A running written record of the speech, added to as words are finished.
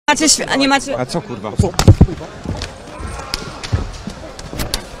Nie macie... A co kurwa? A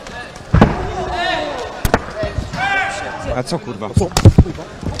co kurwa?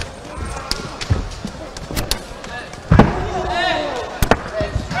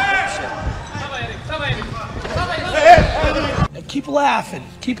 Keep laughing.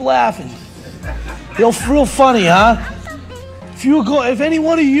 Keep laughing. Real funny, huh? If any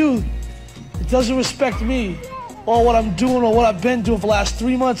one of you that doesn't respect me or what I'm doing or what I've been doing for the last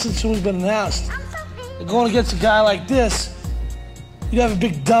 3 months since it was been announced, and going against a guy like this, you'd have a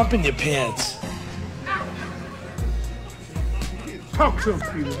big dump in your pants. Talk to him,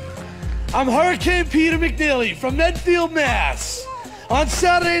 Peter. I'm Hurricane Peter McNeely from Medfield, Mass. On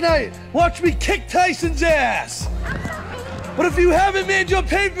Saturday night, watch me kick Tyson's ass. But if you haven't made your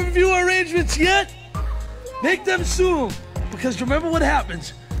pay-per-view arrangements yet, make them soon. Because remember what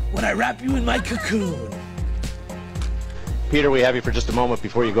happens when I wrap you in my cocoon. Peter, we have you for just a moment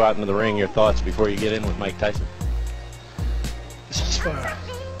before you go out into the ring. Your thoughts before you get in with Mike Tyson. This is for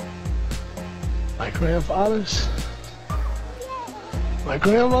my grandfathers, my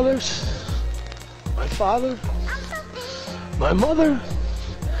grandmothers, my father, my mother,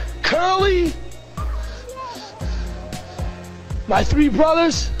 Curly, my 3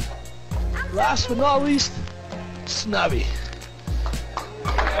 brothers, last but not least, Snubby.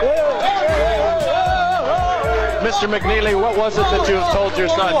 Mr. McNeely, what was it that you have told your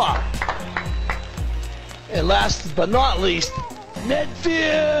son? And last but not least,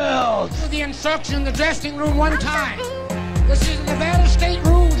 Medfield! The instruction in the dressing room one time. This is Nevada State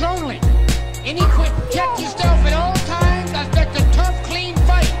rules only. Any quick, protect yourself at all times. I expect a tough, clean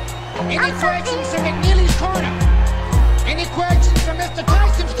fight. Any questions from McNeely's corner? Any questions from Mr.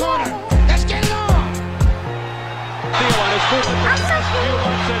 Tyson's corner? Let's get it on! Deal on his feet the past few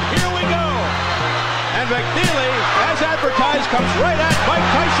months, and here we go! And McNeely, as advertised, comes right at Mike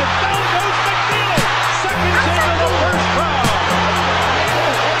Tyson. Down goes McNeely! Seconds into the first round!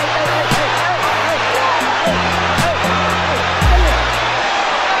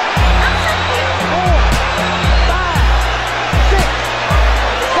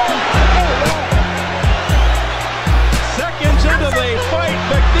 Seconds into the fight,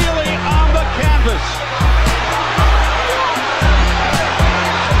 McNeely on the canvas.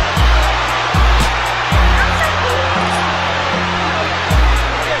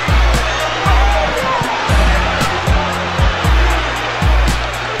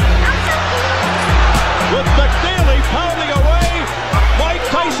 With McNeely pounding away, Mike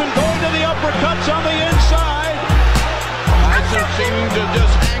Tyson going to the uppercuts on the inside. Tyson seeming to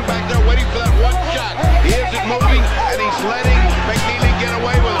just hang back there waiting for that one shot. He isn't moving, and he's letting McNeely get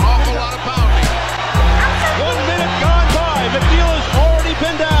away with an awful lot of pounding. 1 minute gone by, McNeely's already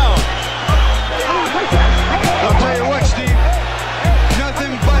been down. I'll tell you what, Steve,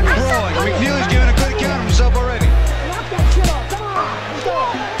 nothing but brawling. McNeely's giving a good account of himself already.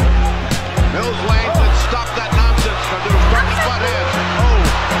 Mills Lane said stop that nonsense because they were starting to butt heads. Oh,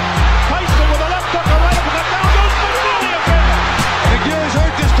 Tyson with a left hook, a right uppercut, down goes McNeely again. McNeely's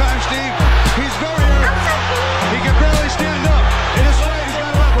hurt this time, Steve. He's very hurt. He can barely stand up. In his fight, he's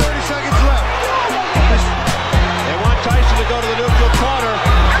got about 30 seconds left. They want Tyson to go to the neutral corner.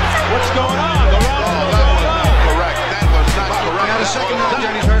 What's going on? The round that is was going not on. correct. That was not correct. Now the second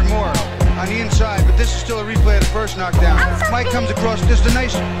knockdown, he's hurt more on the inside, but this is still a replay of the first knockdown. Mike comes across, just a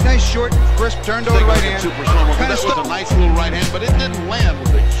nice short, crisp, turned over right hand. Super slow mo. That was a nice little right hand, but it didn't land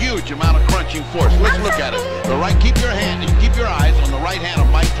with a huge amount of crunching force. Let's look at it. The right, keep your eyes on the right hand of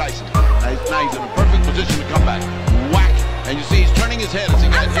Mike Tyson. Now he's in a perfect position to come back. Whack! And you see he's turning his head as he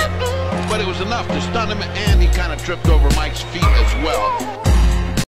got hit. But it was enough to stun him, and he kind of tripped over Mike's feet as well.